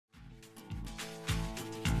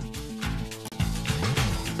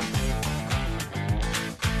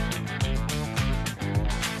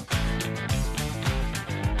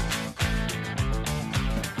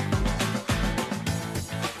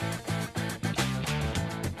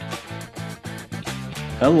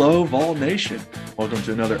Hello, Vol Nation. Welcome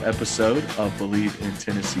to another episode of Believe in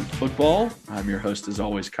Tennessee Football. I'm your host, as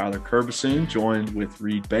always, Kyler Kerbesoon, joined with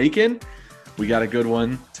Reed Bacon. We got a good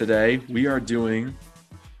one today. We are doing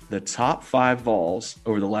the top 5 Vols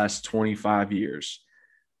over the last 25 years.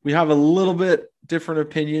 We have a little bit different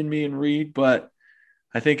opinion, me and Reed, but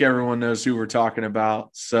I think everyone knows who we're talking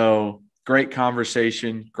about. So great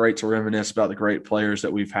conversation, great to reminisce about the great players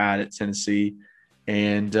that we've had at Tennessee.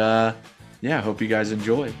 And I hope you guys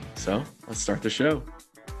enjoy. So let's start the show.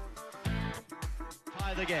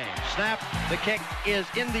 Tie the game. Snap. The kick is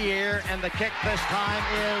in the air, and the kick this time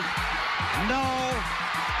is no,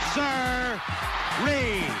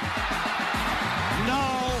 sir-ree.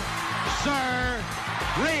 No,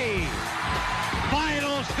 sir-ree.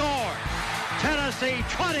 Final score: Tennessee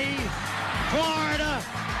 20, Florida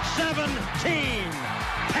 17.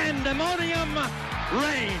 Pandemonium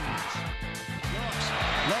reigns.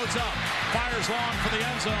 Loads up, fires long for the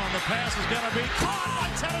end zone. The pass is going to be caught by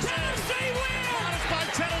Tennessee. Tennessee wins! Caught it by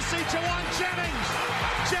Tennessee. Jawan Jennings.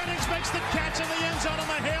 Jennings makes the catch in the end zone on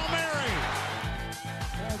the Hail Mary.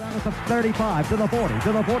 Ball down at the 35, to the 40,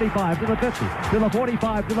 to the 45, to the 50, to the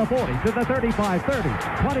 45, to the 40, to the 35, 30,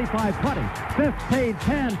 25, 20, 15,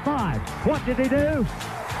 10, 5. What did he do?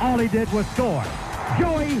 All he did was score.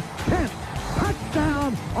 Joey Kent,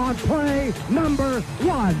 touchdown on play number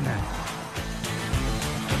 1.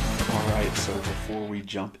 All right, so before we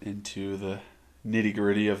jump into the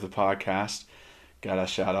nitty-gritty of the podcast, got to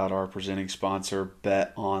shout out our presenting sponsor,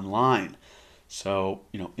 Bet Online. So,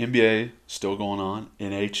 NBA still going on,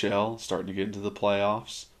 NHL starting to get into the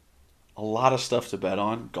playoffs, a lot of stuff to bet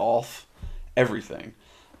on, golf, everything.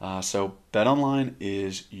 So Bet Online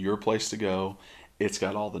is your place to go. It's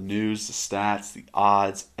got all the news, the stats, the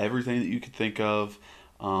odds, everything that you could think of.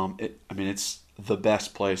 It's the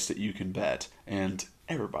best place that you can bet, and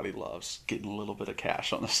everybody loves getting a little bit of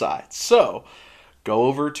cash on the side. So go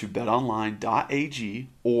over to betonline.ag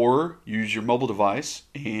or use your mobile device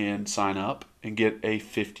and sign up and get a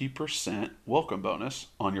 50% welcome bonus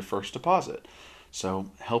on your first deposit.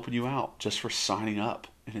 So helping you out just for signing up,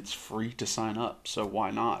 and it's free to sign up. So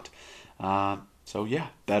why not?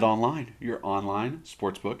 Bet Online, your online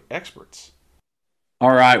sportsbook experts.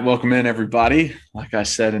 All right, welcome in everybody. Like I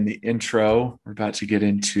said in the intro, we're about to get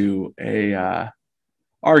into a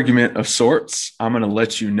argument of sorts. I'm going to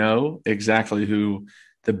let you know exactly who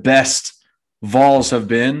the best Vols have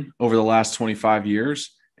been over the last 25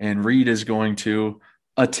 years, and Reed is going to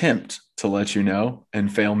attempt to let you know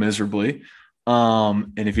and fail miserably.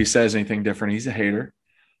 And if he says anything different, he's a hater.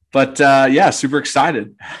 But super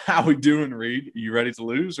excited. How we doing, Reed? Are you ready to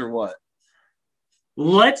lose or what?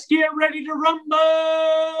 Let's get ready to rumble.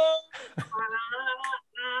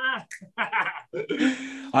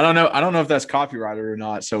 I don't know if that's copyrighted or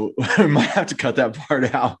not, so we might have to cut that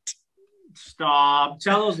part out. Stop.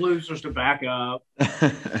 Tell those losers to back up.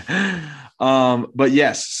 But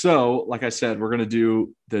yes, so like I said, we're going to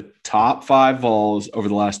do the top 5 Vols over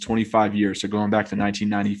the last 25 years. So going back to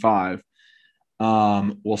 1995,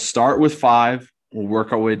 we'll start with 5. We'll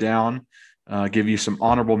work our way down, give you some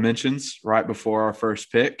honorable mentions right before our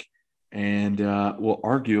first pick, and we'll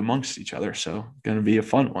argue amongst each other. So going to be a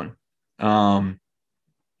fun one.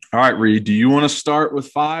 All right, Reed, do you want to start with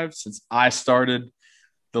 5 since I started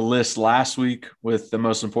the list last week with the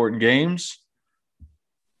most important games?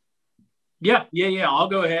 Yeah. I'll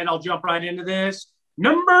go ahead. I'll jump right into this.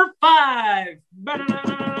 Number 5.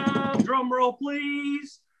 Drum roll,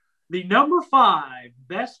 please. The number 5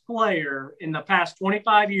 best player in the past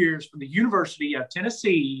 25 years for the University of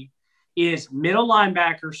Tennessee is middle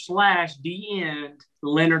linebacker / D end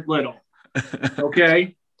Leonard Little.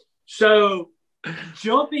 Okay. So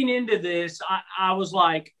jumping into this, I was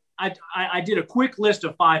like, I did a quick list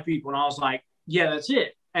of 5 people, and I was like, yeah, that's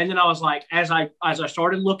it. And then I was like, as I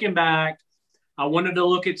started looking back, I wanted to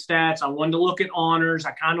look at stats. I wanted to look at honors.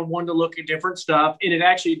 I kind of wanted to look at different stuff, and it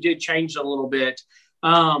actually did change a little bit.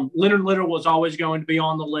 Leonard Little was always going to be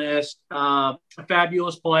on the list. A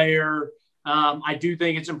fabulous player. I do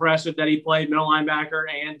think it's impressive that he played middle linebacker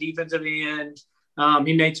and defensive end.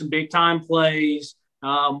 He made some big time plays.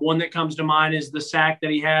 One that comes to mind is the sack that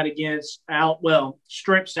he had against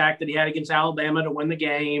strip sack that he had against Alabama to win the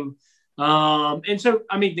game.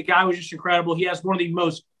 The guy was just incredible. He has one of the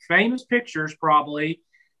most famous pictures probably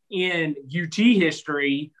in UT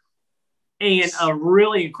history, and a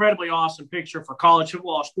really incredibly awesome picture for college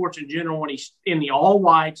football sports in general when he's in the all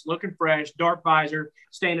whites, looking fresh, dark visor,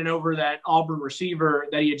 standing over that Auburn receiver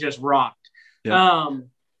that he had just rocked. Yep.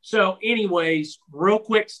 So anyways, real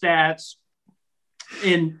quick stats.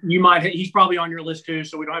 And he's probably on your list too,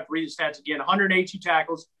 so we don't have to read the stats again. 182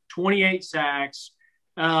 tackles, 28 sacks,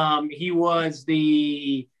 He was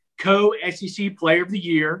the co-SEC Player of the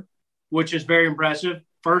Year, which is very impressive.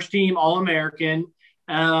 First team All-American.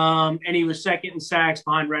 And he was second in sacks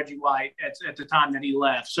behind Reggie White at the time that he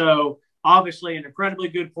left. So obviously an incredibly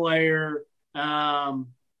good player.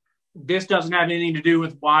 This doesn't have anything to do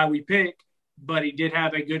with why we pick, but he did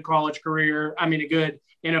have a good college career. I mean, a good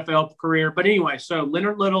NFL career. But anyway, so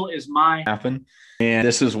Leonard Little is happen. And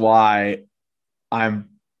this is why I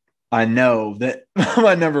know that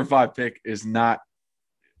my number 5 pick is not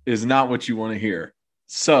what you want to hear.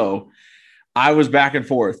 So I was back and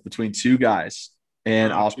forth between two guys,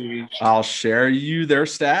 and I'll share you their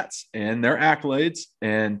stats and their accolades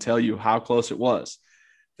and tell you how close it was.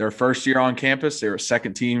 Their first year on campus, they were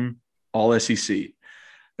second team All-SEC.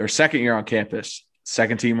 Their second year on campus,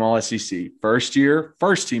 second team All-SEC. First year,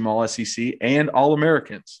 first team All-SEC and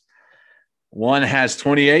All-Americans. One has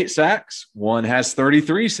 28 sacks. One has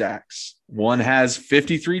 33 sacks. One has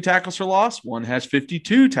 53 tackles for loss. One has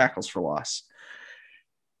 52 tackles for loss.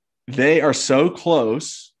 They are so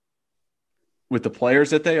close with the players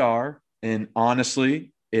that they are. And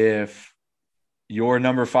honestly, if your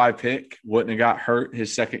number 5 pick wouldn't have got hurt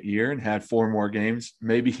his second year and had 4 more games,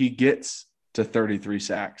 maybe he gets to 33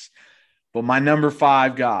 sacks. But my number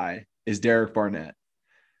 5 guy is Derek Barnett.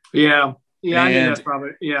 Yeah. Yeah, I think that's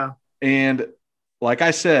probably – yeah. And like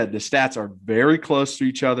I said, the stats are very close to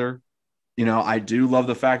each other. You know, I do love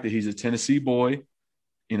the fact that he's a Tennessee boy,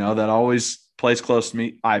 you know, that always plays close to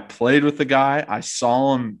me. I played with the guy. I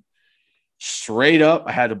saw him straight up.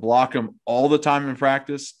 I had to block him all the time in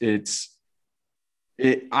practice.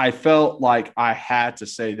 I felt like I had to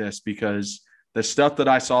say this because the stuff that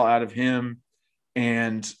I saw out of him,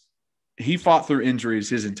 and he fought through injuries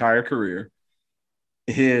his entire career,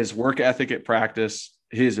 his work ethic at practice,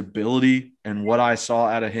 his ability and what I saw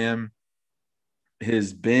out of him,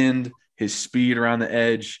 his bend, his speed around the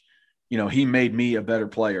edge, you know, he made me a better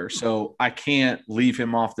player. So I can't leave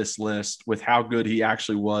him off this list with how good he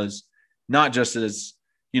actually was, not just as,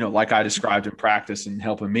 you know, like I described in practice and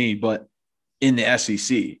helping me, but in the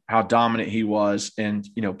SEC, how dominant he was. And,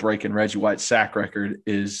 you know, breaking Reggie White's sack record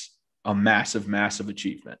is a massive, massive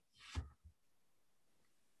achievement.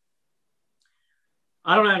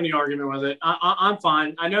 I don't have any argument with it. I'm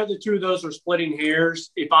fine. I know the two of those are splitting hairs.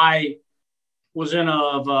 If I was in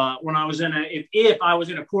if I was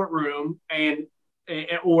in a courtroom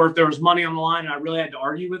or if there was money on the line and I really had to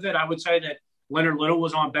argue with it, I would say that Leonard Little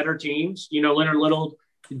was on better teams. You know, Leonard Little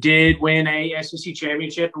did win a SEC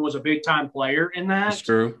championship and was a big time player in that. That's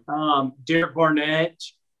true. Derek Barnett,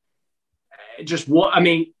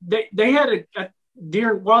 they had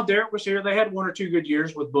while Derek was here, they had 1 or 2 good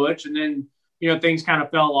years with Butch, and then, you know, things kind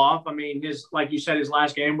of fell off. I mean, like you said, his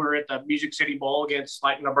last game, we were at the Music City Bowl against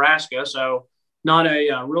Nebraska. So not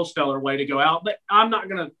a real stellar way to go out, but I'm not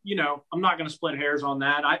going to split hairs on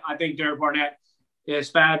that. I think Derek Barnett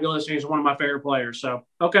is fabulous. And he's one of my favorite players. So,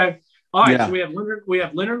 okay. All right. Yeah. So we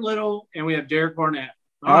have Leonard Little and we have Derek Barnett.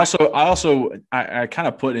 I kind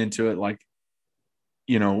of put into it, like,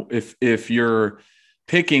 you know, if you're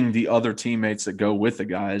picking the other teammates that go with the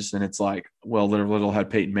guys, then it's like, well, Leonard Little had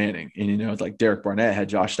Peyton Manning, and, you know, it's like Derek Barnett had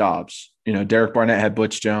Josh Dobbs. You know, Derek Barnett had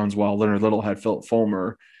Butch Jones, while Leonard Little had Philip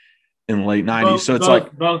Fulmer in the late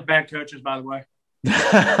 90s. Both bad coaches, by the way.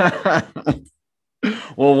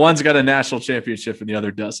 Well, one's got a national championship and the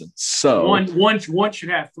other doesn't. So one should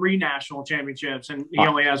have 3 national championships, and he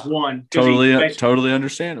only has 1. Totally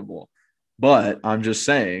understandable. But I'm just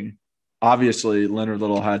saying, obviously Leonard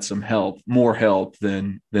Little had some more help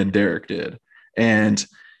than Derek did. And,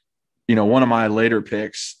 you know, one of my later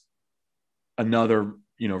picks, another,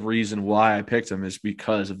 you know, reason why I picked him is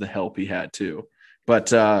because of the help he had too.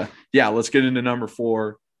 But let's get into number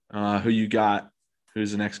 4. Who you got?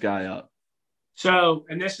 Who's the next guy up? So,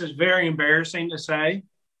 and this is very embarrassing to say,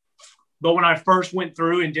 but when I first went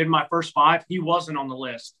through and did my first 5, he wasn't on the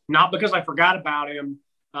list. Not because I forgot about him,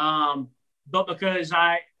 but because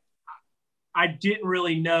I didn't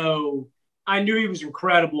really know. I knew he was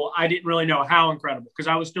incredible. I didn't really know how incredible because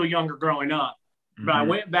I was still younger growing up. Mm-hmm. But I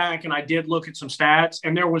went back and I did look at some stats,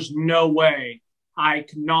 and there was no way I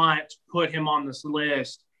could not put him on this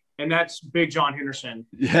list. And that's Big John Henderson.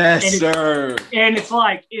 Yes, sir. And it's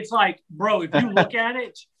like, bro, if you look at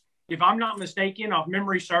it, if I'm not mistaken, if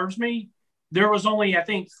memory serves me, there was only, I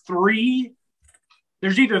think, 3.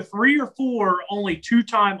 There's either 3 or 4 only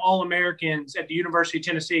 2-time All-Americans at the University of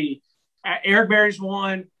Tennessee. Eric Berry's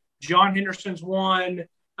one, John Henderson's one.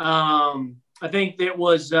 I think it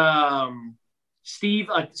was Steve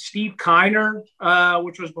Kiner,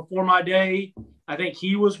 which was before my day. I think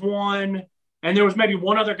he was one. And there was maybe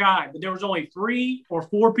one other guy, but there was only 3 or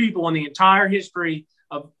 4 people in the entire history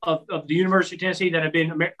of the University of Tennessee that have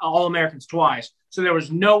been All-Americans twice. So there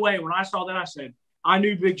was no way. When I saw that, I said, I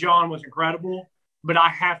knew Big John was incredible, but I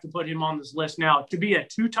have to put him on this list now. To be a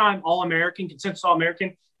two-time All-American, consensus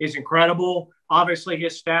All-American, is incredible. Obviously,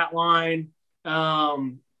 his stat line.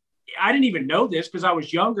 I didn't even know this because I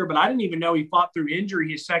was younger, but I didn't even know he fought through injury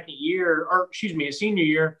his his senior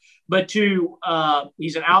year. But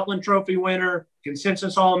he's an Outland Trophy winner,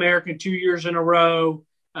 consensus All-American 2 years in a row.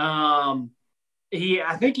 I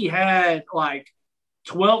think he had like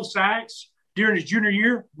 12 sacks during his junior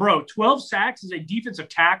year. Bro, 12 sacks as a defensive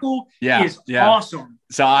tackle is awesome.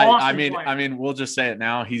 So I mean, we'll just say it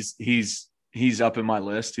now. He's up in my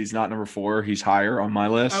list. He's not number 4. He's higher on my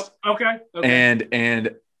list. Oh, okay.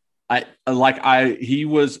 And he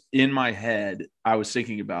was in my head. I was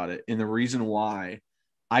thinking about it. And the reason why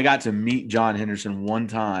I got to meet John Henderson one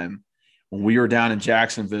time when we were down in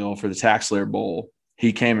Jacksonville for the Tax Layer Bowl.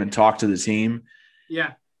 He came and talked to the team.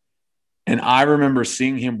 Yeah. And I remember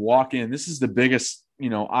seeing him walk in. This is the biggest,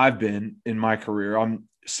 I've been in my career. I'm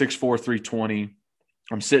 6'4", 320.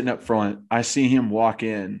 I'm sitting up front. I see him walk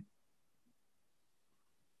in.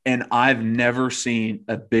 And I've never seen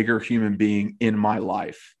a bigger human being in my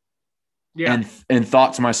life. Yeah. And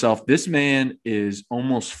thought to myself, this man is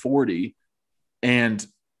almost 40, and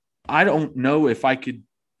I don't know if I could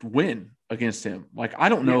win against him. Like, I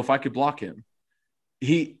don't know if I could block him.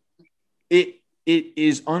 It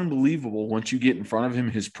is unbelievable once you get in front of him,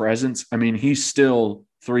 his presence. I mean, he's still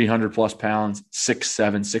 300 plus pounds,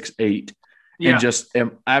 6'7", 6'8", and just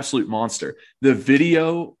an absolute monster. The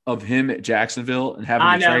video of him at Jacksonville and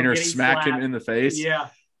having the trainer smack him in the face. Yeah.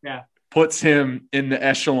 Puts him in the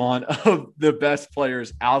echelon of the best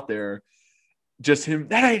players out there. Just him.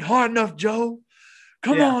 That ain't hard enough, Joe.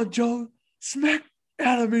 Come on, Joe. Smack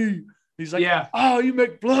out of me. He's like, oh, you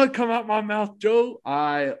make blood come out my mouth, Joe.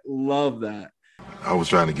 I love that. I was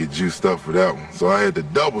trying to get juiced up for that one, so I had the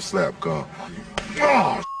double slap come.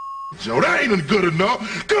 Oh, Joe, that ain't good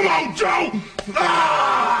enough. Come on, Joe.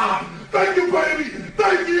 Thank you, baby.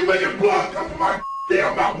 Thank you. You making blood come from my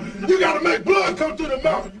damn mouth. You got to make blood come to the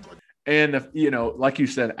mouth. And, like you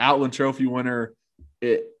said, Outland Trophy winner,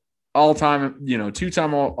 all-time,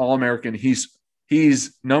 2-time All-American.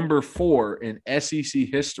 He's number 4 in SEC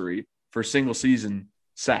history for single-season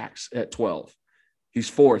sacks at 12. He's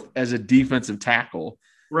 4th as a defensive tackle.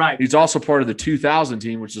 Right. He's also part of the 2000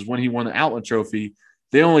 team, which is when he won the Outland Trophy.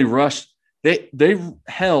 They only rushed – they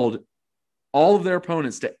held all of their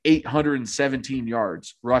opponents to 817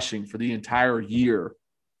 yards rushing for the entire year.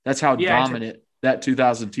 That's how dominant – that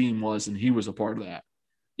 2000 team was, and he was a part of that.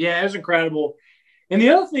 Yeah, it was incredible. And the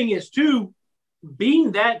other thing is, too,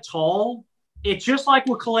 being that tall, it's just like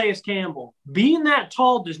with Calais Campbell. Being that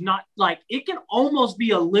tall does not – it can almost be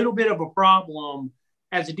a little bit of a problem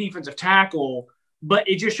as a defensive tackle, but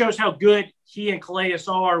it just shows how good he and Calais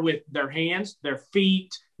are with their hands, their feet,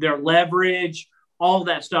 their leverage, all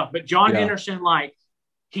that stuff. But John Henderson,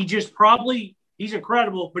 he's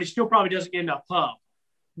incredible, but he still probably doesn't get enough pub.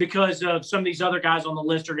 Because of some of these other guys on the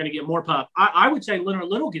list are going to get more pub. I would say Leonard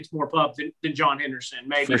Little gets more pub than John Henderson,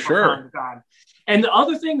 maybe. For sure. And the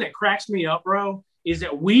other thing that cracks me up, bro, is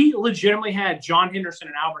that we legitimately had John Henderson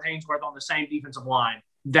and Albert Haynesworth on the same defensive line.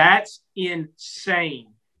 That's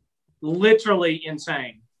insane. Literally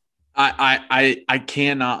insane. I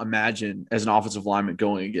cannot imagine as an offensive lineman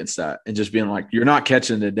going against that and just being like, you're not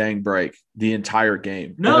catching the dang break the entire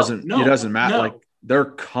game. No, it doesn't matter. No. Like, they're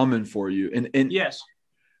coming for you. And yes.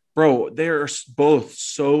 Bro, they're both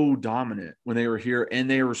so dominant when they were here, and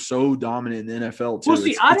they were so dominant in the NFL too. Well,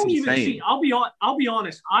 see, I don't even see. I'll be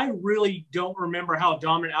honest. I really don't remember how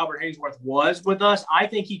dominant Albert Haynesworth was with us. I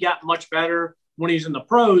think he got much better when he was in the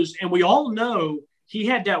pros, and we all know he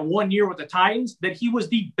had that 1 year with the Titans that he was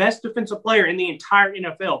the best defensive player in the entire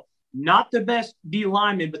NFL. Not the best D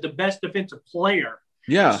lineman, but the best defensive player.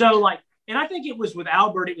 Yeah. So, and I think it was with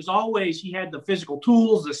Albert. It was always he had the physical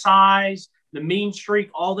tools, the size, the mean streak,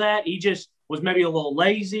 all that. He just was maybe a little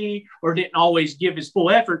lazy or didn't always give his full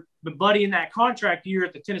effort. But, buddy, in that contract year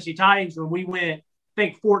at the Tennessee Titans, when we went, I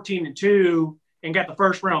think, 14-2 and got the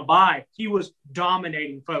first round bye, he was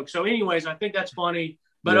dominating folks. So, anyways, I think that's funny.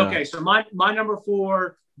 But, okay, so my number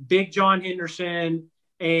 4, Big John Henderson.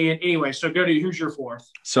 And anyway, so go to who's your 4th?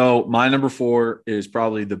 So my number 4 is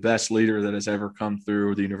probably the best leader that has ever come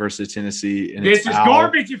through the University of Tennessee. And this is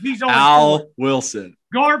garbage if he's on Al Wilson.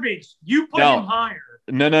 Garbage. You put him higher.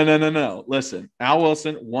 No. Listen, Al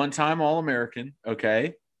Wilson, 1-time All-American.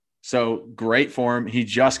 Okay. So great for him. He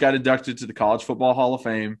just got inducted to the College Football Hall of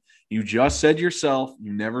Fame. You just said yourself,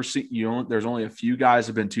 there's only a few guys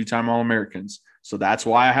have been 2-time All-Americans. So that's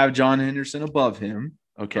why I have John Henderson above him.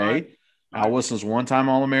 Okay. Right. Al Wilson's one-time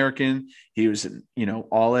All-American. He was,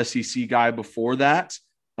 all SEC guy before that.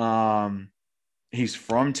 He's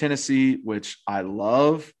from Tennessee, which I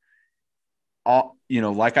love.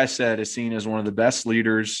 Like I said, is seen as one of the best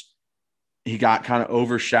leaders. He got kind of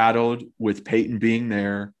overshadowed with Peyton being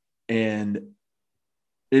there. And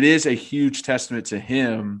it is a huge testament to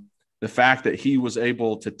him, the fact that he was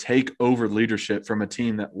able to take over leadership from a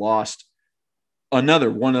team that lost another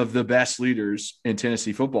one of the best leaders in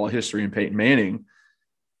Tennessee football history in Peyton Manning,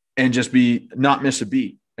 and just not miss a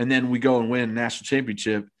beat. And then we go and win a national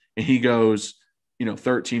championship, and he goes,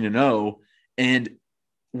 13-0. And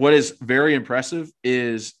what is very impressive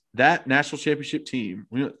is that national championship team,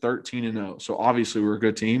 we went 13-0. So obviously we're a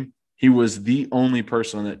good team. He was the only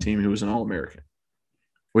person on that team who was an All-American,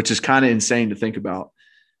 which is kind of insane to think about.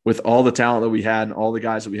 With all the talent that we had and all the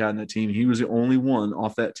guys that we had in that team, he was the only one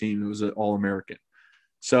off that team who was an All-American.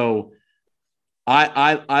 So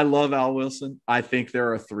I love Al Wilson. I think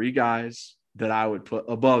there are 3 guys that I would put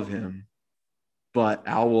above him, but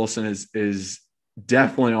Al Wilson is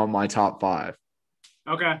definitely on my top 5.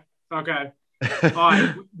 Okay. All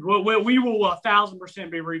right. We will 1,000%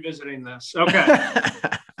 be revisiting this. Okay.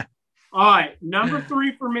 All right. Number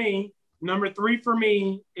 3 for me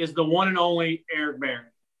is the one and only Eric Berry.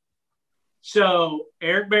 So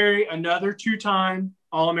Eric Berry, another 2-time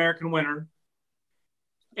All-American winner.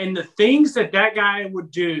 And the things that guy would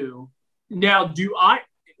do. Now,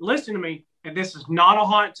 listen to me, and this is not a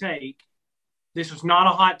hot take. This is not a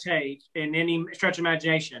hot take in any stretch of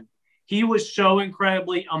imagination. He was so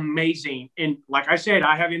incredibly amazing. And like I said,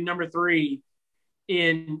 I have him number 3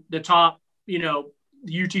 in the top,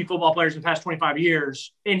 UT football players in the past 25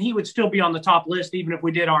 years. And he would still be on the top list, even if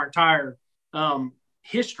we did our entire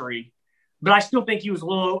history. But I still think he was a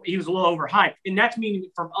little overhyped. And that's meaning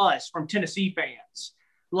from us, from Tennessee fans.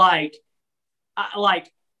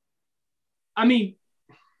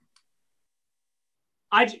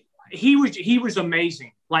 He was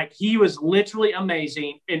amazing. Like, he was literally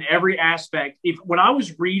amazing in every aspect. When I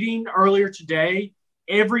was reading earlier today,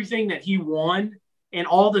 everything that he won and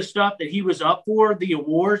all the stuff that he was up for, the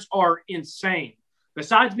awards are insane.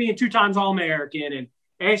 Besides being 2 times All-American and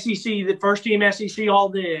SEC, the first team SEC, all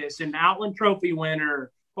this, and Outland Trophy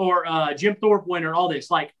winner or Jim Thorpe winner, all this.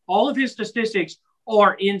 Like, all of his statistics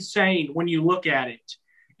are insane when you look at it.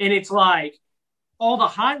 And it's like all the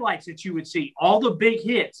highlights that you would see, all the big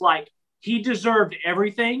hits, like, he deserved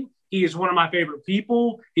everything. He is one of my favorite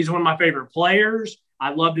people. He's one of my favorite players.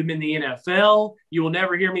 I loved him in the NFL. You will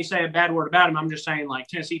never hear me say a bad word about him. I'm just saying, like,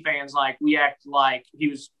 Tennessee fans, like, we act like he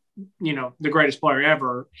was, the greatest player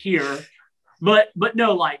ever here. But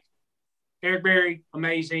no, like, Eric Berry,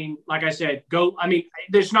 amazing. Like I said,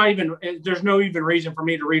 there's no even reason for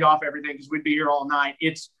me to read off everything because we'd be here all night.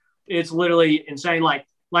 It's literally insane. Like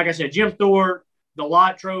I said, Jim Thorpe, the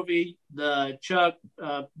Lott Trophy, the Chuck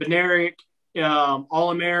Bednarik,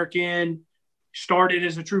 All-American, started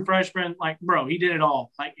as a true freshman. Like, bro, he did it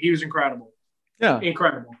all. Like, he was incredible. Yeah.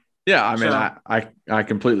 Incredible. Yeah, I mean, I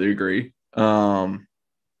completely agree. I'm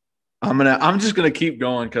just gonna keep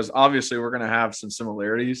going because obviously we're gonna have some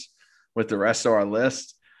similarities with the rest of our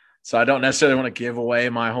list. So I don't necessarily want to give away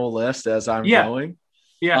my whole list as I'm going.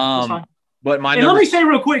 Yeah, that's fine. But let me say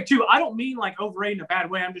real quick too, I don't mean like overrated in a bad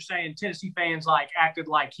way. I'm just saying Tennessee fans like acted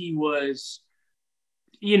like he was,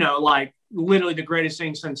 like literally the greatest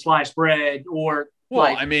thing since sliced bread or.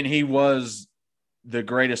 Well, I mean, he was the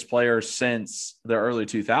greatest player since the early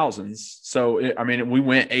 2000s. So, we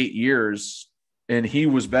went 8 years and he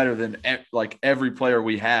was better than like every player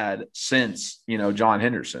we had since, John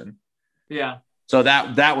Henderson. Yeah. So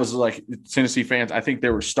that was like Tennessee fans, I think they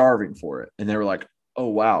were starving for it. And they were like, oh,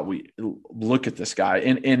 wow, we look at this guy.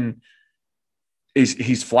 And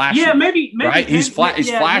he's flashy. Yeah, maybe right? He's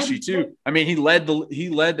flashy maybe, too. I mean, he led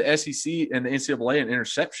the SEC and the NCAA in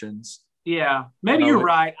interceptions. Yeah, maybe you're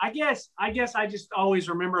right. I guess I just always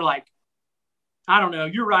remember, like, I don't know.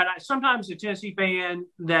 You're right. Sometimes a Tennessee fan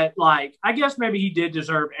that, like, I guess maybe he did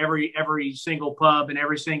deserve every single pub and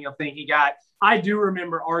every single thing he got. I do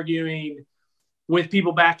remember arguing with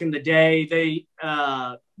people back in the day.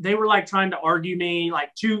 They were like trying to argue me,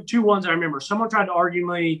 like two ones I remember. Someone tried to argue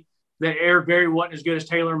me that Eric Berry wasn't as good as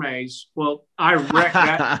Taylor Mays. Well, I wrecked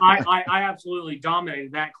that. I absolutely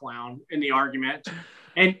dominated that clown in the argument.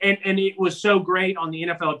 And it was so great on the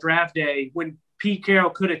NFL draft day when Pete Carroll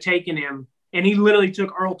could have taken him, and he literally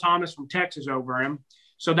took Earl Thomas from Texas over him.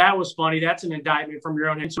 So that was funny. That's an indictment from your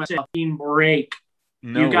own head. So I said, break.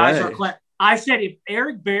 No you guys way. are I said if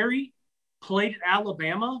Eric Berry played at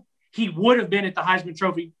Alabama, he would have been at the Heisman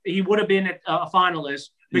Trophy. He would have been a finalist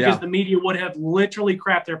because the media would have literally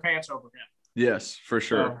crapped their pants over him. Yes, for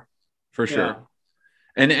sure. for sure.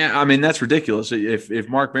 And I mean, that's ridiculous. If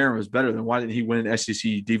Mark Barron was better, then why didn't he win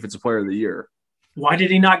SEC Defensive Player of the Year? Why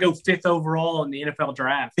did he not go 5th overall in the NFL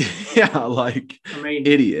draft? Yeah, like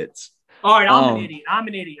idiots. All right, I'm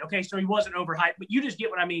an idiot. Okay, so he wasn't overhyped, but you just get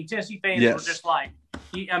what I mean. Tennessee fans were just like,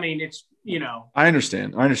 I mean, it's, you know. I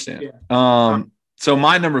understand. Yeah. So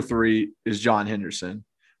my number 3 is John Henderson,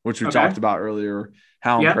 which we talked about earlier,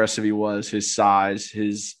 how impressive he was, his size,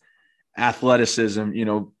 his athleticism, you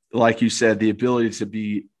know, like you said, the ability to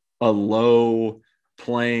be a low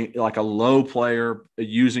player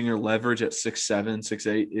using your leverage at 6'7",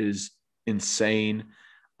 6'8" is insane.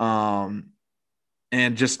 And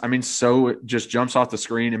just, I mean, so it just jumps off the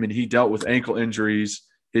screen. I mean, he dealt with ankle injuries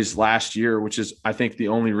his last year, which is, I think, the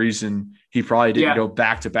only reason he probably didn't go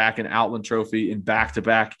back-to-back in Outland Trophy and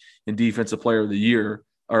back-to-back in Defensive Player of the Year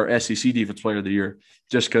or SEC Defensive Player of the Year,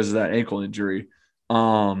 just because of that ankle injury.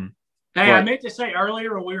 I meant to say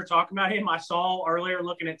earlier when we were talking about him, I saw earlier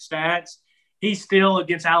looking at stats, he still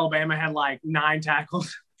against Alabama had like 9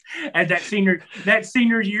 tackles. And that senior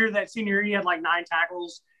year, he had like 9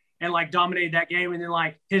 tackles and like dominated that game. And then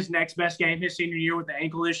like his next best game, his senior year with the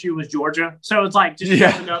ankle issue, was Georgia. So it's like just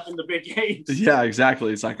stepping up in the big games. Yeah,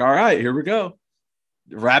 exactly. It's like, all right, here we go.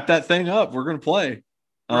 Wrap that thing up. We're going to play.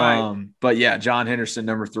 Right. But yeah, John Henderson,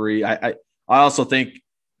 number 3. I also think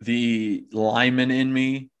the lineman in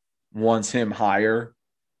me wants him higher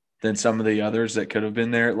than some of the others that could have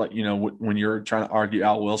been there. Like, you know, when you're trying to argue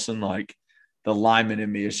Al Wilson, like the lineman in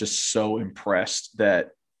me is just so impressed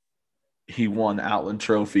that he won the Outland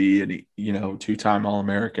Trophy and he, you know, 2-time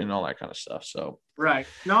All-American and all that kind of stuff. So, right.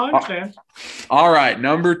 No, I understand. All right.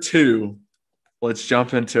 Number 2, let's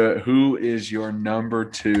jump into it. Who is your number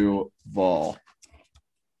 2 Vol?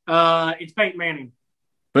 It's Peyton Manning.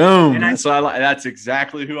 Boom. And that's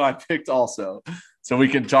exactly who I picked also. So we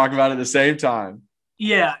can talk about it at the same time.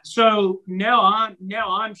 Yeah. So now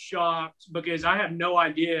I'm shocked because I have no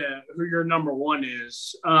idea who your number 1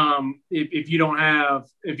 is. If you don't have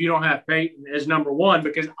Peyton as number 1,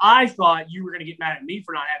 because I thought you were going to get mad at me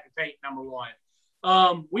for not having Peyton number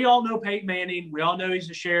 1. We all know Peyton Manning. We all know he's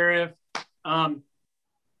a sheriff.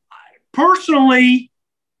 Personally,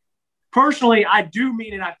 I do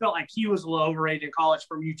mean it. I felt like he was a little overrated in college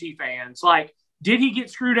from UT fans. Like, did he get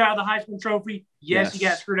screwed out of the Heisman Trophy? Yes, he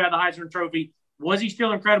got screwed out of the Heisman Trophy. Was he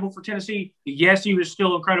still incredible for Tennessee? Yes, he was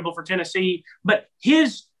still incredible for Tennessee. But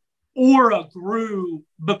his aura grew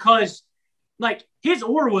because, like, his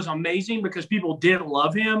aura was amazing because people did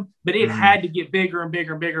love him, but it had to get bigger and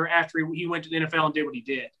bigger and bigger after he went to the NFL and did what he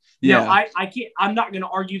did. Yeah. Now, I can't. I'm not going to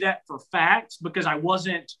argue that for facts because I was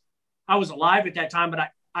alive at that time, but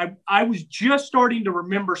I was just starting to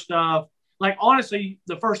remember stuff. Like, honestly,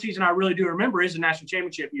 the first season I really do remember is the national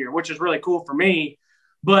championship year, which is really cool for me.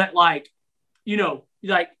 But, like, you know,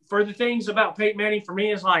 like, for the things about Peyton Manning for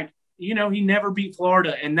me is, like, you know, he never beat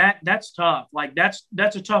Florida, and that's tough. Like, that's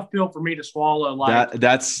a tough pill for me to swallow. Like,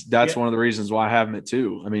 that's one of the reasons why I have him at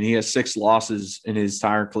 2. I mean, he has 6 losses in his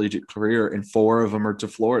entire collegiate career, and 4 of them are to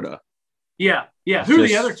Florida. Yeah. Who are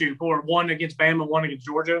the other 2 for? 1 against Bama, 1 against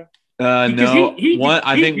Georgia. No,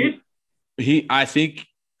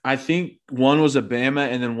 I think 1 was a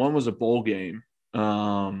Bama and then 1 was a bowl game.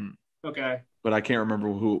 Okay. But I can't remember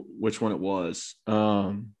which one it was.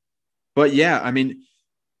 But yeah, I mean,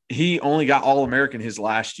 he only got All-American his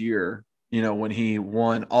last year, you know, when he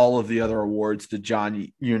won all of the other awards, the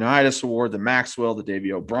John Unitas Award, the Maxwell, the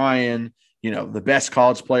Davey O'Brien, you know, the best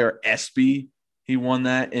college player, ESPY. He won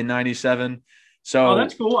that in 97. So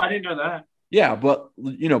that's cool. I didn't know that. Yeah, but,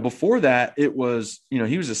 you know, before that, it was, you know,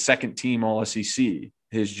 he was a second-team All-SEC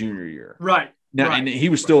his junior year. Right. Now, right. And he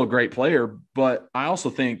was still a great player, but I also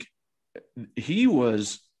think he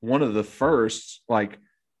was one of the first, like,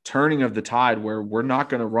 turning of the tide where we're not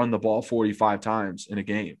going to run the ball 45 times in a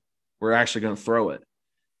game. We're actually going to throw it.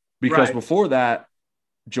 Because before that,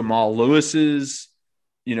 Jamal Lewis's,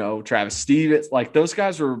 you know, Travis Stevens, like, those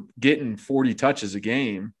guys were getting 40 touches a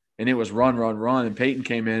game. And it was run. And Peyton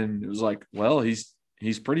came in and it was like, well, he's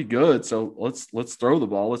pretty good. So let's throw the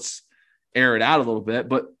ball. Let's air it out a little bit.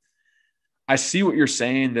 But I see what you're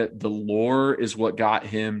saying, that the lore is what got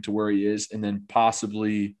him to where he is. And then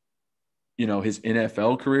possibly, you know, his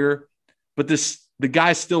NFL career. But the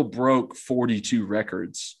guy still broke 42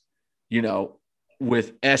 records, you know,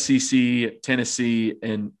 with SEC, Tennessee,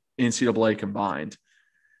 and NCAA combined.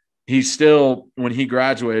 He still, when he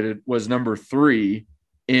graduated, was number 3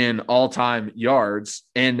 in all-time yards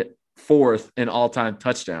and 4th in all-time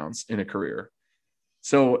touchdowns in a career.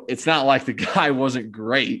 So it's not like the guy wasn't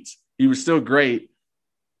great. He was still great,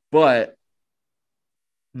 but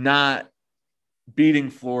not beating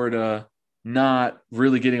Florida, not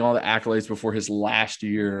really getting all the accolades before his last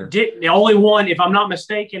year. The only one, if I'm not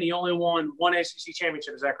mistaken, he only won one SEC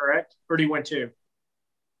championship. Is that correct? Or did he win two?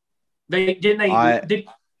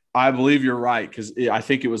 I believe you're right, because I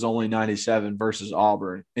think it was only 97 versus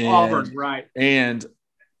Auburn. Auburn, right. And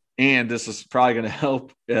this is probably going to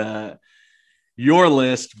help your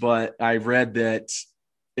list, but I read that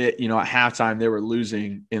at halftime they were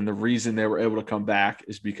losing, and the reason they were able to come back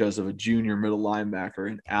is because of a junior middle linebacker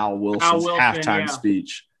in Al Wilson's halftime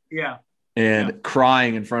speech. Yeah. And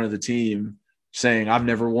crying in front of the team, saying, "I've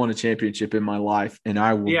never won a championship in my life, and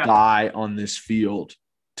I will die on this field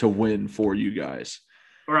to win for you guys."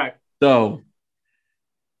 Right. So,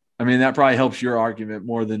 I mean, that probably helps your argument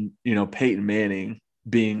more than, Peyton Manning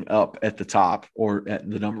being up at the top or at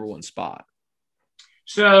the number one spot.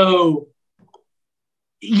 So,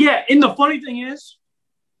 yeah. And the funny thing is,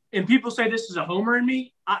 and people say this is a homer in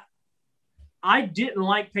me, I didn't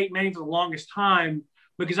like Peyton Manning for the longest time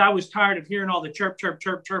because I was tired of hearing all the chirp, chirp,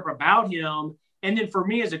 chirp, chirp about him. And then for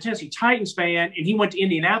me as a Tennessee Titans fan, and he went to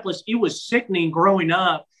Indianapolis, it was sickening growing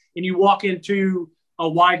up. And you walk into a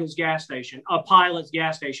Weigel's gas station, a Pilot's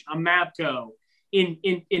gas station, a Mapco in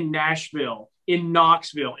Nashville, in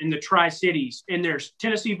Knoxville, in the Tri-Cities, and there's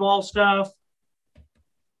Tennessee Vols stuff.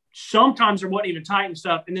 Sometimes there wasn't even Titan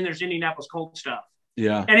stuff, and then there's Indianapolis Colts stuff.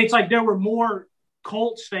 Yeah. And it's like there were more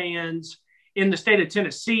Colts fans in the state of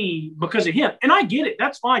Tennessee because of him. And I get it.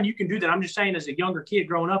 That's fine. You can do that. I'm just saying as a younger kid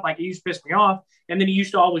growing up, like, it used to piss me off. And then he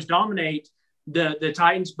used to always dominate the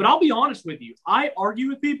Titans. But I'll be honest with you. I argue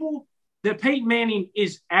with people that Peyton Manning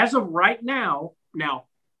is, as of right now,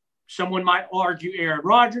 someone might argue Aaron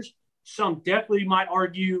Rodgers. Some definitely might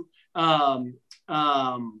argue Patrick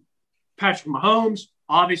Mahomes.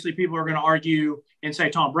 Obviously, people are going to argue and say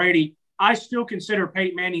Tom Brady. I still consider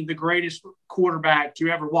Peyton Manning the greatest quarterback to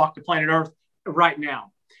ever walk the planet Earth right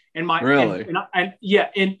now. And my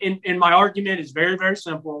and my argument is very, very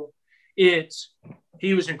simple.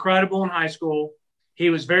 He was incredible in high school. He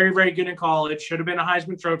was very, very good in college. Should have been a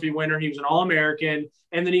Heisman Trophy winner. He was an All-American,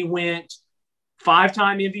 and then he went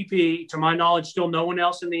 5-time MVP. To my knowledge, still no one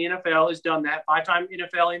else in the NFL has done that. 5-time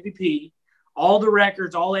NFL MVP. All the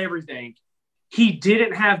records, all everything. He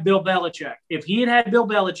didn't have Bill Belichick. If he had Bill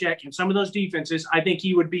Belichick in some of those defenses, I think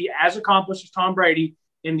he would be as accomplished as Tom Brady.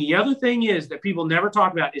 And the other thing is that people never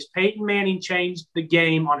talk about is Peyton Manning changed the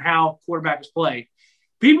game on how quarterback is played.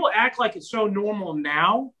 People act like it's so normal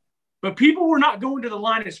now, but people were not going to the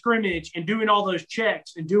line of scrimmage and doing all those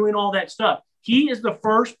checks and doing all that stuff. He is the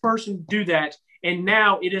first person to do that, and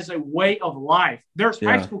now it is a way of life. There's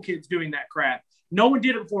high school kids doing that crap. No one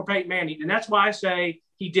did it before Peyton Manning, and that's why I say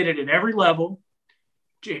he did it at every level.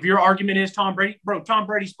 If your argument is Tom Brady, Tom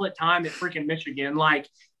Brady split time at freaking Michigan.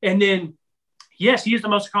 And then, yes, he is the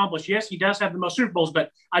most accomplished. Yes, he does have the most Super Bowls,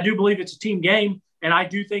 but I do believe it's a team game. And I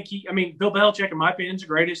do think Bill Belichick, in my opinion, is the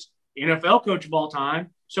greatest NFL coach of all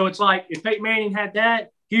time. So it's like, if Peyton Manning had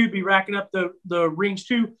that, he would be racking up the rings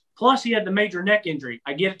too. Plus, he had the major neck injury.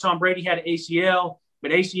 I get it. Tom Brady had an ACL,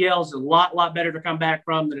 but ACL is a lot better to come back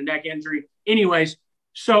from than a neck injury. Anyways,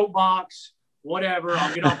 soapbox, whatever.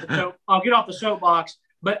 I'll get off the soapbox.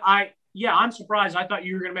 But I'm surprised. I thought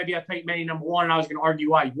you were going to maybe have Peyton Manning number one, and I was going to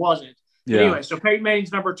argue why he wasn't. Yeah. But anyway, so Peyton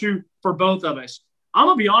Manning's number two for both of us. I'm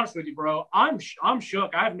going to be honest with you, bro. I'm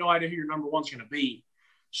shook. I have no idea who your number one's going to be.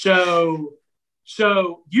 So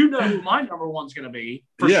you know who my number one's going to be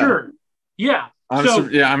for sure. Yeah.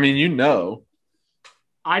 I mean, you know.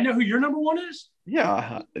 I know who your number one is?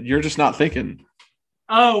 Yeah. You're just not thinking.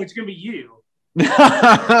 Oh, it's going to be you.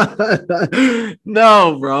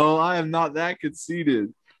 No, bro. I am not that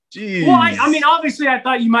conceited. Jeez. Well, I mean, obviously, I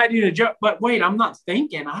thought you might need a joke, but wait, I'm not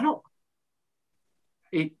thinking.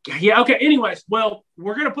 Okay. Anyways, well,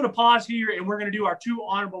 we're going to put a pause here, and we're going to do our two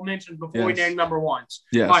honorable mentions before we name number ones.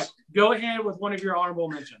 Yes. All right, go ahead with one of your honorable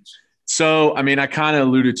mentions. So, I mean, I kind of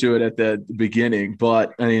alluded to it at the beginning,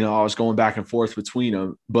 but, I was going back and forth between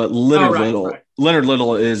them. But Leonard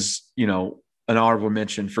Little is, an honorable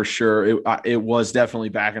mention for sure. It was definitely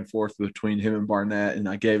back and forth between him and Barnett, and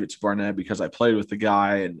I gave it to Barnett because I played with the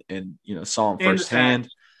guy and saw him firsthand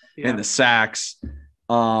and the sacks.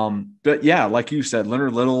 But yeah, like you said,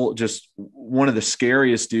 Leonard Little, just one of the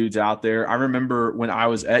scariest dudes out there. I remember when I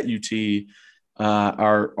was at UT,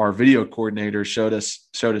 our video coordinator showed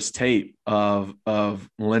us tape of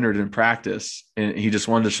Leonard in practice, and he just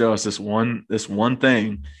wanted to show us this one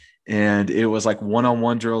thing. And it was like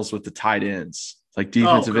one-on-one drills with the tight ends, like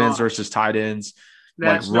defensive ends versus tight ends,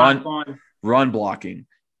 That's like run blocking.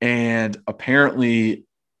 And apparently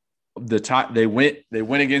they went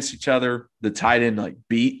against each other. The tight end like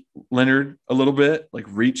beat Leonard a little bit, like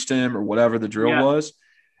reached him or whatever the drill was.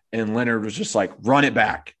 And Leonard was just like, run it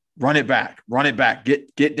back,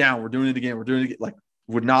 get down. We're doing it again. Like,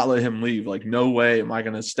 would not let him leave. Like, no way am I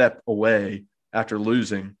going to step away after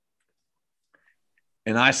losing.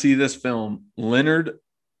 And I see this film. Leonard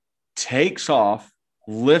takes off,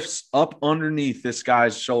 lifts up underneath this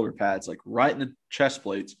guy's shoulder pads, like right in the chest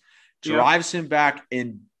plates, drives him back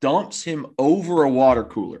and dumps him over a water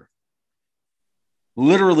cooler.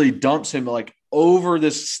 Literally dumps him like over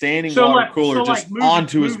this standing water cooler, just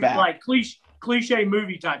onto his back. Like cliche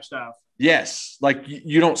movie type stuff. Yes. Like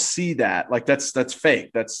you don't see that. Like that's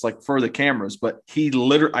fake. That's like for the cameras, but he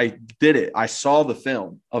literally, I did it. I saw the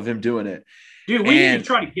film of him doing it. Dude, we need to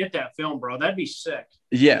try to get that film, bro. That'd be sick.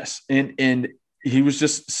 Yes. And he was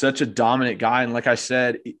just such a dominant guy. And like I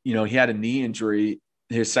said, he had a knee injury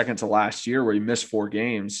his second to last year where he missed 4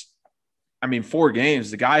 games. I mean, 4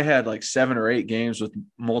 games, the guy had like 7 or 8 games with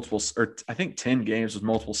multiple, or I think 10 games with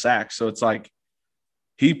multiple sacks. So it's like,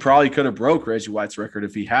 he probably could have broke Reggie White's record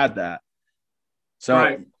if he had that.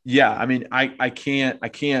 So yeah, I mean, I can't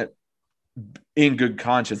in good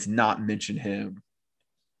conscience not mention him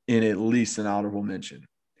in at least an honorable mention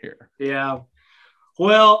here. Yeah.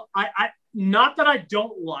 Well, I not that I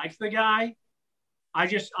don't like the guy.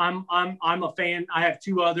 I'm a fan. I have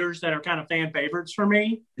 2 others that are kind of fan favorites for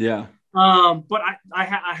me. Yeah. But I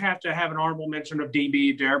have to have an honorable mention of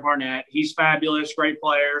DB, Derek Barnett. He's fabulous, great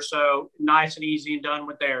player. So nice and easy and done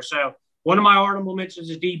with there. So one of my honorable mentions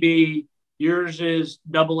is DB. Yours is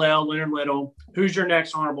Double L, Leonard Little. Who's your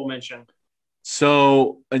next honorable mention?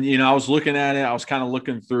 So, and I was looking at it. I was kind of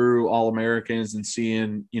looking through All-Americans and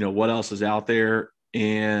seeing, what else is out there.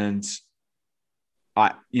 And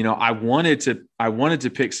I wanted to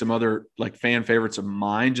pick some other like fan favorites of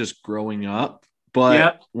mine just growing up.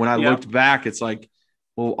 But when I looked back, it's like,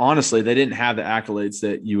 well, honestly, they didn't have the accolades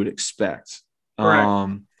that you would expect.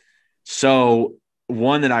 So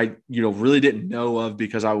one that I, really didn't know of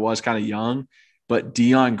because I was kind of young, but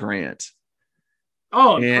Deion Grant.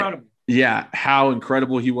 Oh, incredible. Yeah, how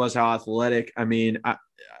incredible he was, how athletic. I mean, I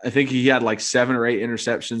think he had like 7 or 8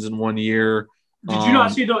 interceptions in one year. Did you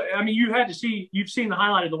not see you've seen the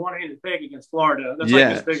highlight of the one-handed peg against Florida. That's like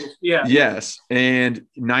his biggest, Yes. And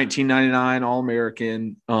 1999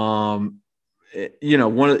 All-American, one of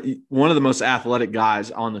the most athletic guys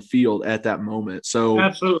on the field at that moment. So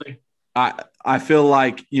absolutely. I feel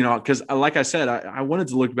like, because like I said, I wanted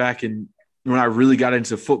to look back and when I really got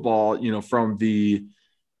into football, from the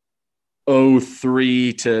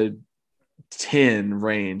 03 to 10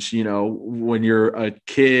 range, when you're a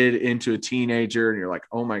kid into a teenager and you're like,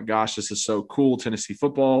 oh my gosh, this is so cool, Tennessee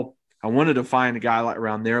football. I wanted to find a guy like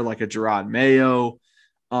around there, like a Gerard Mayo.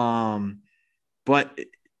 But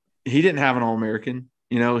he didn't have an All-American,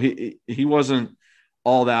 he wasn't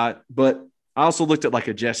all that. But I also looked at like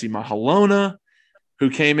a Jesse Mahalona who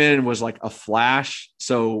came in and was like a flash.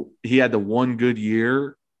 So he had the one good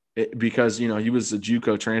year because, he was a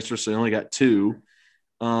JUCO transfer. So he only got 2.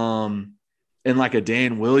 And like a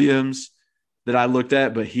Dan Williams that I looked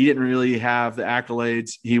at, but he didn't really have the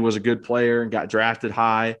accolades. He was a good player and got drafted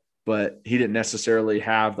high, but he didn't necessarily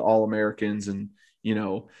have the All-Americans and,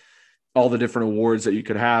 all the different awards that you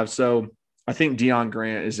could have. So I think Deion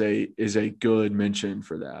Grant is a good mention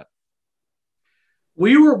for that.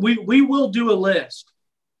 We will do a list.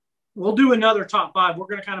 We'll do another top 5. We're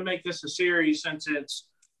going to kind of make this a series since it's,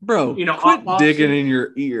 quit digging in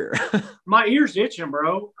your ear. My ear's itching,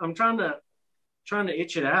 bro. I'm trying to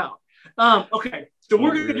itch it out. Okay, so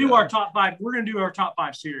we're going to do our top 5. We're going to do our top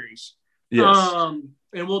 5 series. Yes. And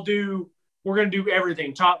we're going to do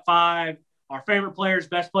everything. Top 5, our favorite players,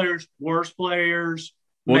 best players, worst players.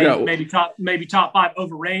 Maybe top 5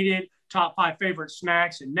 overrated. Top 5 favorite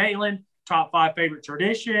snacks in Nayland. Top 5 favorite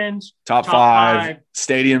traditions. Top 5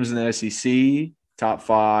 stadiums in the SEC. Top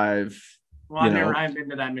 5. Well, I haven't been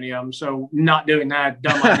to that many of them, so not doing that.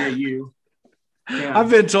 Dumb idea, you. Yeah. I've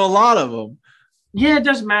been to a lot of them. Yeah, it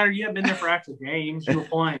doesn't matter. You haven't been there for actual games. You were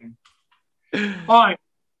playing. All right.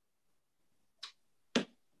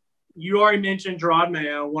 You already mentioned Gerard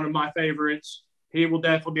Mayo, one of my favorites. He will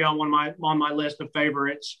definitely be on my list of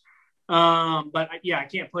favorites. But I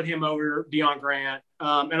can't put him over Deion Grant.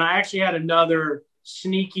 And I actually had another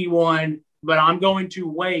sneaky one, but I'm going to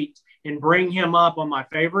wait and bring him up on my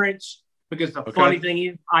favorites because the funny thing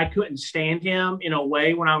is I couldn't stand him in a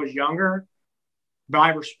way when I was younger. But I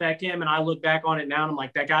respect him, and I look back on it now, and I'm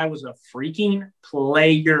like, that guy was a freaking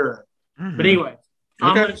player. Mm-hmm. But anyway,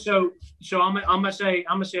 I'm gonna say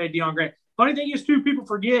Deion Grant. Funny thing is, too, people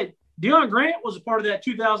forget Deion Grant was a part of that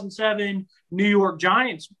 2007 New York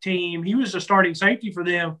Giants team. He was a starting safety for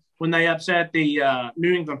them when they upset the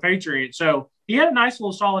New England Patriots. So he had a nice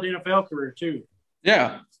little solid NFL career too.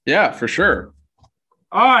 Yeah, Yeah, for sure.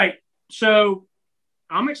 All right. So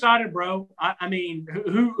I'm excited, bro. I mean,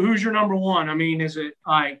 who's your number one? I mean, is it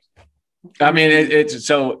like? I mean,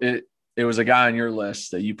 it was a guy on your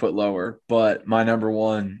list that you put lower, but my number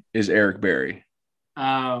one is Eric Berry.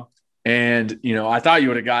 Oh. And, I thought you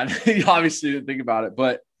would have gotten, you obviously didn't think about it,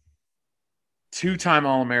 but two-time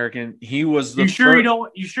All-American. He was the you sure you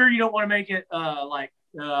don't want to make it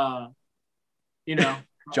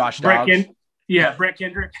Josh Brett Dobbs. Brett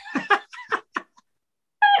Kendrick.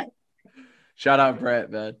 Shout out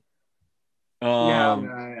Brett, man.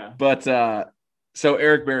 Yeah. But so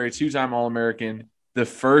Eric Berry, two-time All-American, the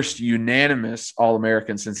first unanimous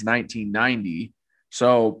All-American since 1990.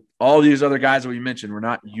 So all these other guys that we mentioned were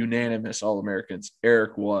not unanimous All-Americans.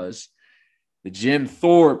 Eric was. The Jim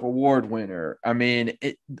Thorpe Award winner. I mean,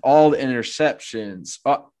 all the interceptions.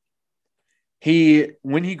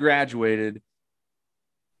 When he graduated,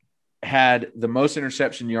 had the most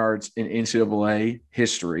interception yards in NCAA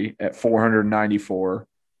history at 494.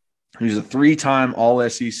 He was a three-time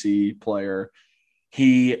All-SEC player.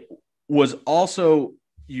 He was also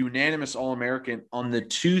unanimous All-American on the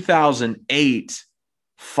 2008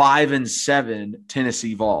 5-7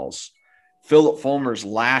 Tennessee Vols. Philip Fulmer's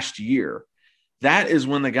last year. That is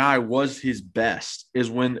when the guy was his best, is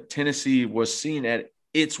when Tennessee was seen at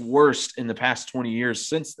its worst in the past 20 years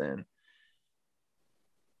since then.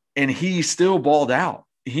 And he still balled out.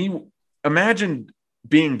 Imagine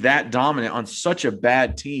being that dominant on such a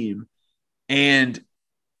bad team, and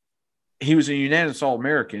he was a unanimous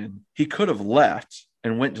All-American. He could have left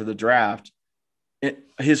and went to the draft.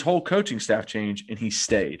 His whole coaching staff changed, and he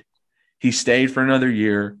stayed. He stayed for another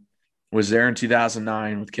year, was there in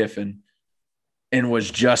 2009 with Kiffin, and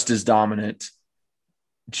was just as dominant,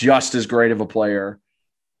 just as great of a player,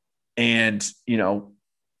 and,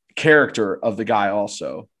 character of the guy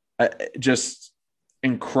also. Just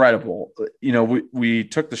incredible. We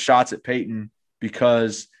took the shots at Peyton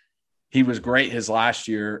because he was great his last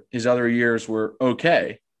year. His other years were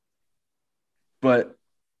okay. But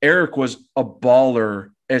Eric was a baller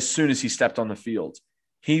as soon as he stepped on the field.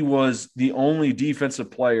 He was the only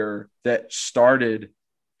defensive player that started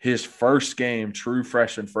his first game, true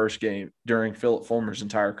freshman first game, during Philip Fulmer's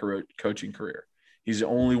entire coaching career. He's the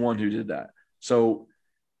only one who did that. So,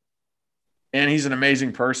 and he's an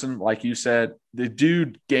amazing person. Like you said, the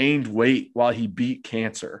dude gained weight while he beat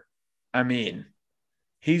cancer. I mean,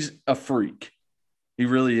 he's a freak. He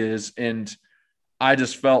really is. And I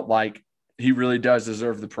just felt like he really does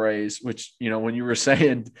deserve the praise, which, when you were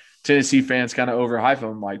saying Tennessee fans kind of overhype him,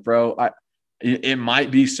 I'm like, bro, it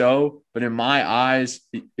might be so, but in my eyes,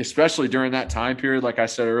 especially during that time period, like I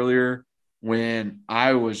said earlier, when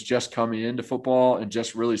I was just coming into football and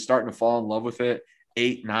just really starting to fall in love with it,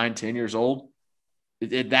 8, 9, 10 years old,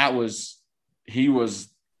 he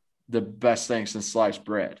was the best thing since sliced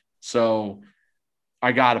bread. So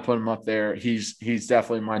I got to put him up there. He's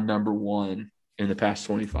definitely my number one in the past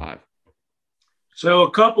 25. So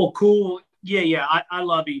a couple cool, I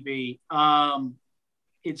love EB.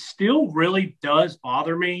 It still really does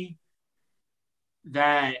bother me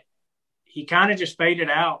that he kind of just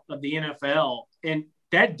faded out of the NFL. And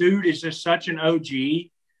that dude is just such an OG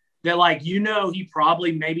that, he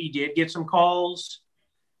probably maybe did get some calls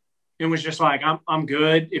and was just like, I'm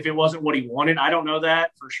good. If it wasn't what he wanted, I don't know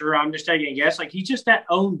that for sure. I'm just taking a guess. He's just that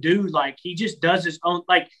own dude. He just does his own,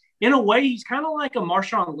 in a way, he's kind of like a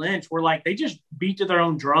Marshawn Lynch where they just beat to their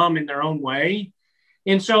own drum in their own way.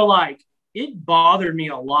 And so it bothered me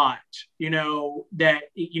a lot, that,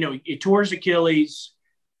 it tore his Achilles,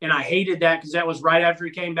 and I hated that because that was right after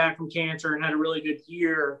he came back from cancer and had a really good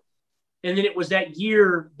year. And then it was that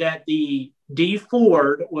year that the D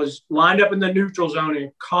Ford was lined up in the neutral zone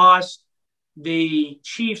and cost the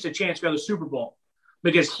Chiefs a chance to go to the Super Bowl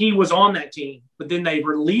because he was on that team. But then they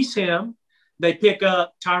release him. They pick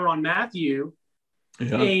up Tyrann Mathieu,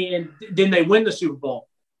 and then they win the Super Bowl.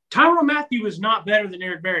 Tyrann Mathieu is not better than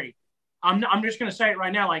Eric Berry. I'm just going to say it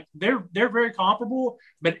right now. They're very comparable.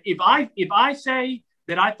 But if I say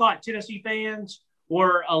that I thought Tennessee fans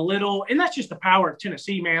were a little, and that's just the power of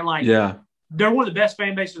Tennessee, man. They're one of the best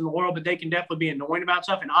fan bases in the world, but they can definitely be annoying about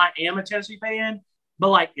stuff. And I am a Tennessee fan.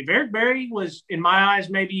 But if Eric Berry was, in my eyes,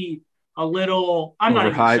 maybe a little, I'm not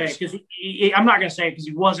even going to say it because I'm not going to say it because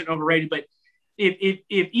he wasn't overrated. But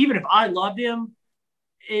even if I loved him,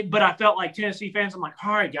 but I felt like Tennessee fans, I'm like,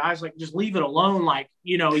 all right, guys, just leave it alone.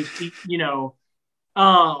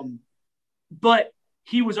 But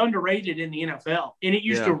he was underrated in the NFL. And it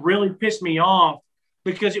used to really piss me off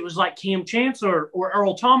because it was like Cam Chancellor or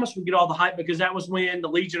Earl Thomas would get all the hype because that was when the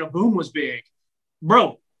Legion of Boom was big.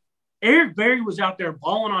 Bro, Eric Berry was out there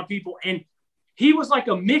balling on people, and he was like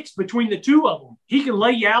a mix between the two of them. He could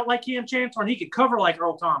lay you out like Cam Chancellor, and he could cover like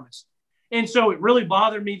Earl Thomas. And so it really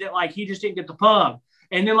bothered me that, like, he just didn't get the pub.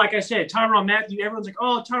 And then, like I said, Tyrann Mathieu, everyone's like,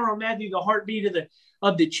 oh, Tyrann Mathieu, the heartbeat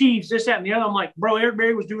of the Chiefs, this, that, and the other. I'm like, bro, Eric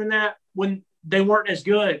Berry was doing that when they weren't as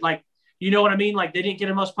good. Like, you know what I mean? Like, they didn't get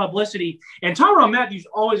enough publicity. And Tyrann Mathieu's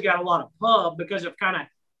always got a lot of pub because of kind of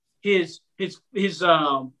his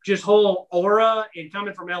just whole aura and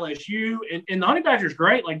coming from LSU. And the Honey Badger's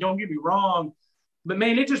great. Like, don't get me wrong. But,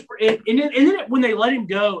 man, and then when they let him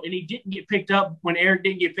go and he didn't get picked up, when Eric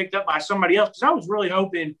didn't get picked up by somebody else, because I was really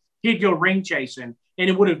hoping he'd go ring chasing and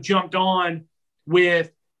it would have jumped on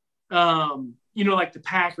with, like the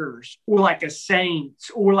Packers or like a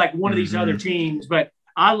Saints or like one of these other teams. But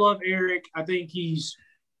I love Eric. I think he's,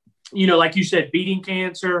 like you said, beating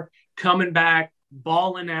cancer, coming back,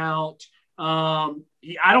 balling out. I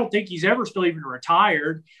don't think he's ever still even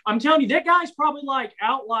retired. I'm telling you, that guy's probably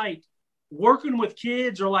out working with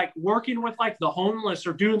kids or like working with like the homeless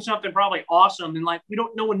or doing something probably awesome. And like, no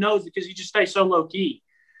one knows because he just stays so low key.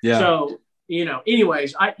 Yeah. So,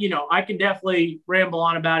 anyways, I can definitely ramble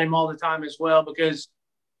on about him all the time as well, because,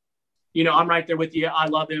 I'm right there with you. I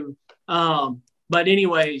love him. But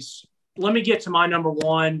anyways, let me get to my number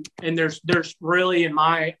one. And there's really, in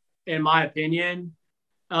my opinion,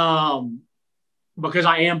 because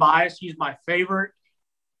I am biased, he's my favorite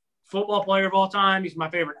football player of all time. He's my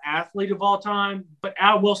favorite athlete of all time, but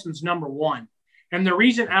Al Wilson's number one. And the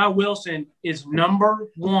reason Al Wilson is number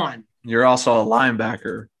one. You're also a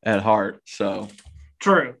linebacker at heart, so.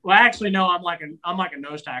 True. Well, actually, no, I'm like a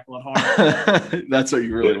nose tackle at heart. That's what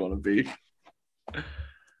you really want to be.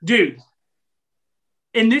 Dude.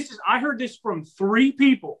 And I heard this from three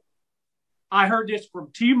people. I heard this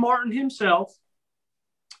from T. Martin himself.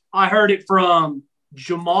 I heard it from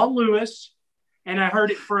Jamal Lewis. And I heard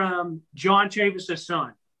it from John Chavis'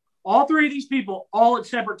 son. All three of these people, all at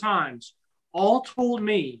separate times, all told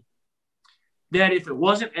me that if it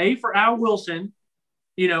wasn't for Al Wilson,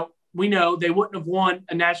 we know they wouldn't have won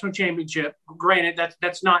a national championship. Granted,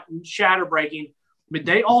 that's not shatter breaking, but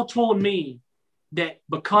they all told me that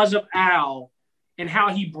because of Al and how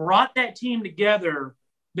he brought that team together,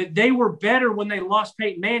 that they were better when they lost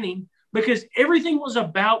Peyton Manning, because everything was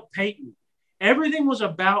about Peyton. Everything was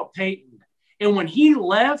about Peyton. And when he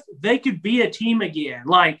left, they could be a team again.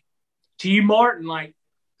 Like T. Martin, like,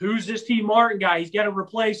 who's this T. Martin guy? He's got to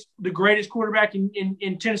replace the greatest quarterback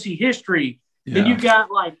in Tennessee history. Yeah. Then you got,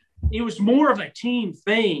 it was more of a team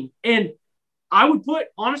thing. And I'd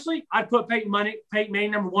put Peyton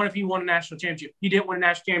Manning number one if he won a national championship. He didn't win a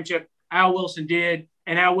national championship. Al Wilson did.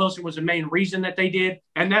 And Al Wilson was the main reason that they did.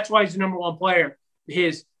 And that's why he's the number one player.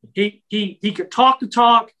 He could talk the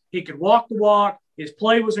talk. He could walk the walk. His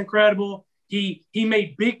play was incredible. He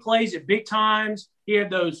made big plays at big times. He had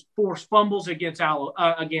those forced fumbles against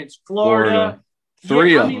Florida.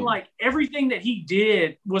 Three of them. Everything that he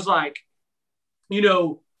did was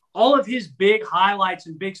all of his big highlights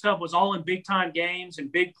and big stuff was all in big time games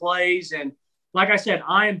and big plays. And like I said,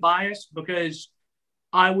 I am biased because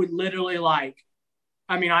I would literally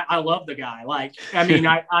I love the guy.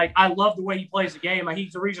 I love the way he plays the game.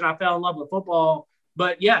 He's the reason I fell in love with football.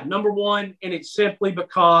 But yeah, number one, and it's simply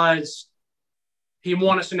because he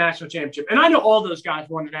won us a national championship. And I know all those guys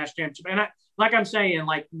won the national championship. And I'm saying,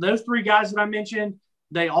 those three guys that I mentioned,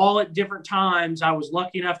 they all at different times, I was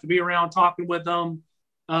lucky enough to be around talking with them,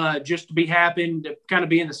 just to be happy to kind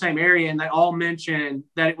of be in the same area. And they all mentioned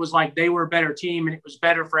that it was like they were a better team and it was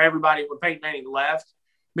better for everybody when Peyton Manning left,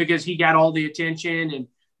 because he got all the attention. And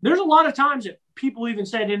there's a lot of times that people even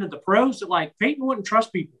said into the pros that Peyton wouldn't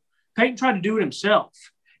trust people. Peyton tried to do it himself.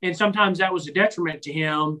 And sometimes that was a detriment to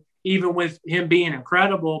him, even with him being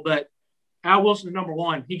incredible. But Al Wilson's number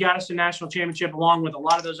one. He got us a national championship along with a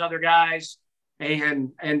lot of those other guys.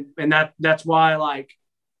 And that's why,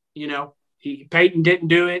 Peyton didn't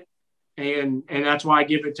do it. And that's why I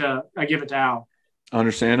give it to Al.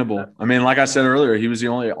 Understandable. I mean, like I said earlier, he was the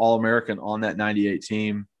only All-American on that 98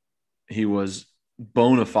 team. He was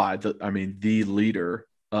bona fide, the leader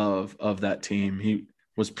of that team. He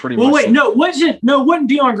was pretty much. Well, wait, wasn't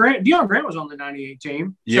Deion Grant? Deion Grant was on the 98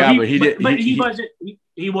 team. So yeah, but he wasn't.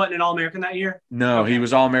 He wasn't an All-American that year. No, okay. He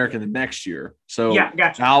was All-American the next year. So yeah,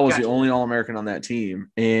 gotcha. Al was the only All-American on that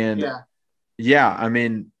team, and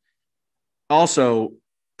also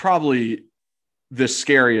probably the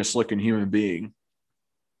scariest looking human being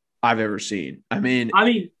I've ever seen. With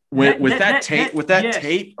that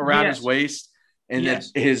tape around his waist and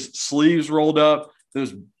his sleeves rolled up,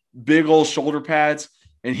 those big old shoulder pads,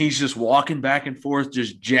 and he's just walking back and forth,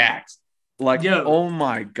 just jacked. Oh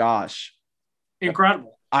my gosh.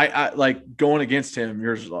 Incredible. I going against him,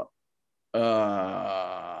 you're just like, Who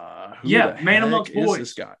Yeah, the man heck amongst is boys.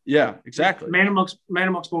 this guy? Yeah, exactly. Man amongst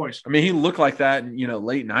boys. I mean, he looked like that in,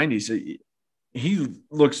 late 90s. He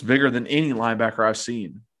looks bigger than any linebacker I've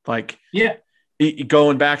seen. Like, Yeah.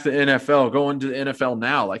 Going back to the NFL, going to the NFL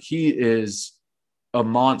now, like he is a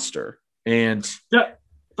monster. And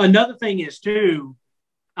another thing is too,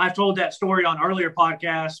 I've told that story on earlier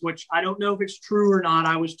podcasts, which I don't know if it's true or not.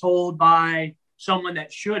 I was told by someone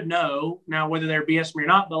that should know now, whether they're BS me or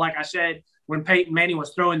not. But like I said, when Peyton Manning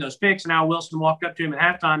was throwing those picks, and Al Wilson walked up to him at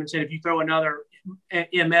halftime and said, "If you throw another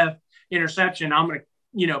MF interception, I'm going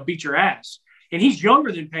to, beat your ass." And he's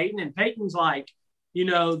younger than Peyton, and Peyton's like,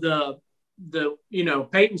 Peyton's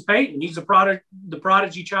Peyton. He's the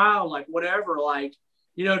prodigy child, like whatever. Like,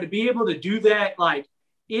 to be able to do that, like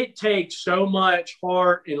it takes so much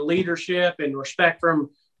heart and leadership and respect from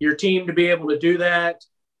your team to be able to do that.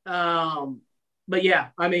 But yeah,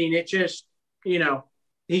 I mean, it just,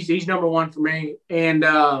 he's number one for me. And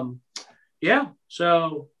yeah,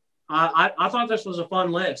 so I thought this was a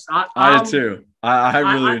fun list. I did too. I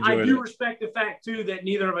really enjoyed it. I do respect the fact too that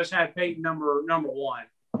neither of us had Peyton number one.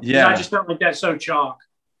 Yeah, I just felt like that's so chalk.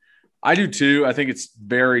 I do too. I think it's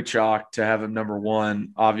very chalk to have him number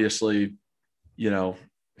one. Obviously,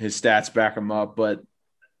 his stats back him up, but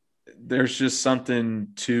there's just something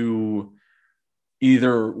to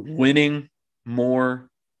either winning more,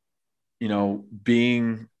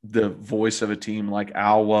 being the voice of a team like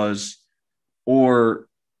Al was, or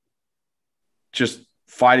just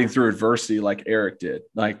fighting through adversity like Eric did.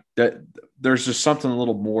 Like that, there's just something a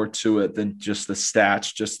little more to it than just the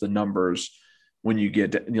stats, just the numbers when you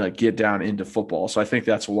get down into football. So I think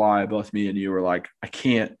that's why both me and you were like, I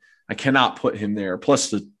cannot put him there. Plus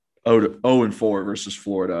the 0-4 versus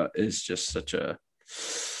Florida is just such a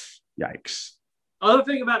yikes. Other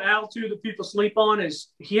thing about Al too that people sleep on is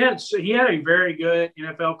he had a very good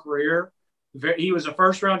NFL career. He was a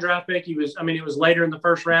first round draft pick. It was later in the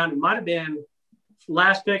first round. It might have been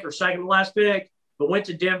last pick or second to last pick, but went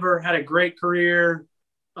to Denver, had a great career.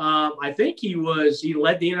 I think he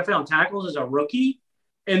led the NFL in tackles as a rookie,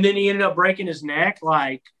 and then he ended up breaking his neck,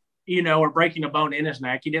 or breaking a bone in his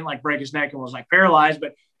neck. He didn't break his neck and was paralyzed,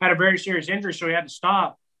 but had a very serious injury, so he had to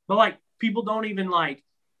stop. But people don't even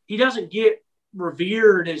he doesn't get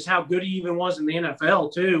revered as how good he even was in the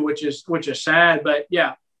NFL too, which is sad. But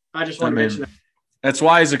yeah, I just want to mention that. That's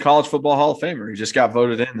why he's a college football Hall of Famer. He just got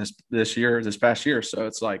voted in this past year. So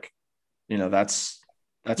it's that's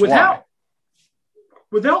why.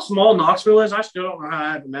 With how small Knoxville is, I still don't know how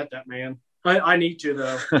I haven't met that man. I need to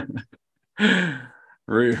though.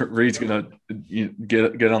 Reed's gonna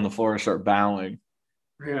get on the floor and start bowing.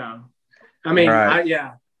 Yeah, I mean, right.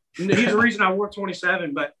 He's the reason I wore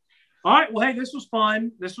 27. But all right, well, hey, this was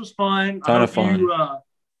fun. Ton of fun.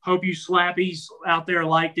 Hope you slappies out there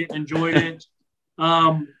liked it, enjoyed it.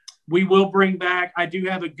 We will bring back. I do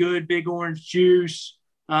have a good big orange juice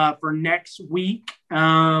for next week.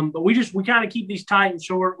 But we kind of keep these tight and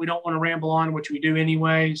short. We don't want to ramble on, which we do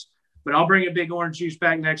anyways. But I'll bring a big orange juice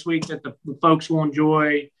back next week that the folks will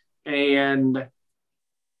enjoy. And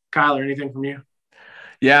Kyler, anything from you?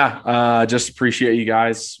 Yeah, just appreciate you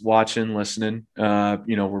guys watching, listening.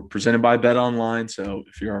 We're presented by Bet Online, so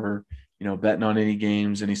if you're ever, betting on any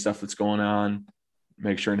games, any stuff that's going on,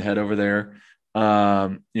 make sure and head over there.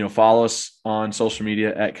 Follow us on social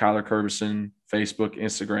media at Kyler Curbison, Facebook,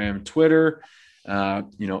 Instagram, Twitter.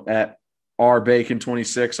 At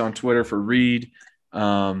rbacon26 on Twitter for Reed.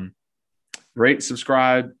 Rate,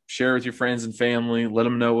 subscribe, share with your friends and family. Let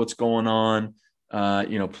them know what's going on.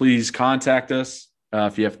 Please contact us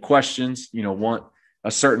if you have questions. Want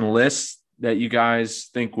a certain list that you guys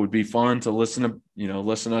think would be fun to listen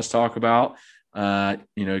to us talk about.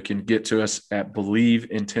 You can get to us at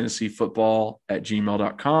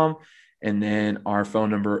believeintennessee.football@gmail.com. And then our phone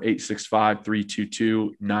number,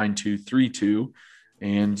 865-322-9232.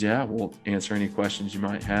 And we'll answer any questions you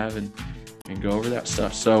might have and go over that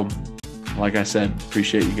stuff. So like I said,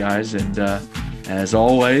 appreciate you guys. And as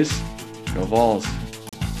always, go Vols.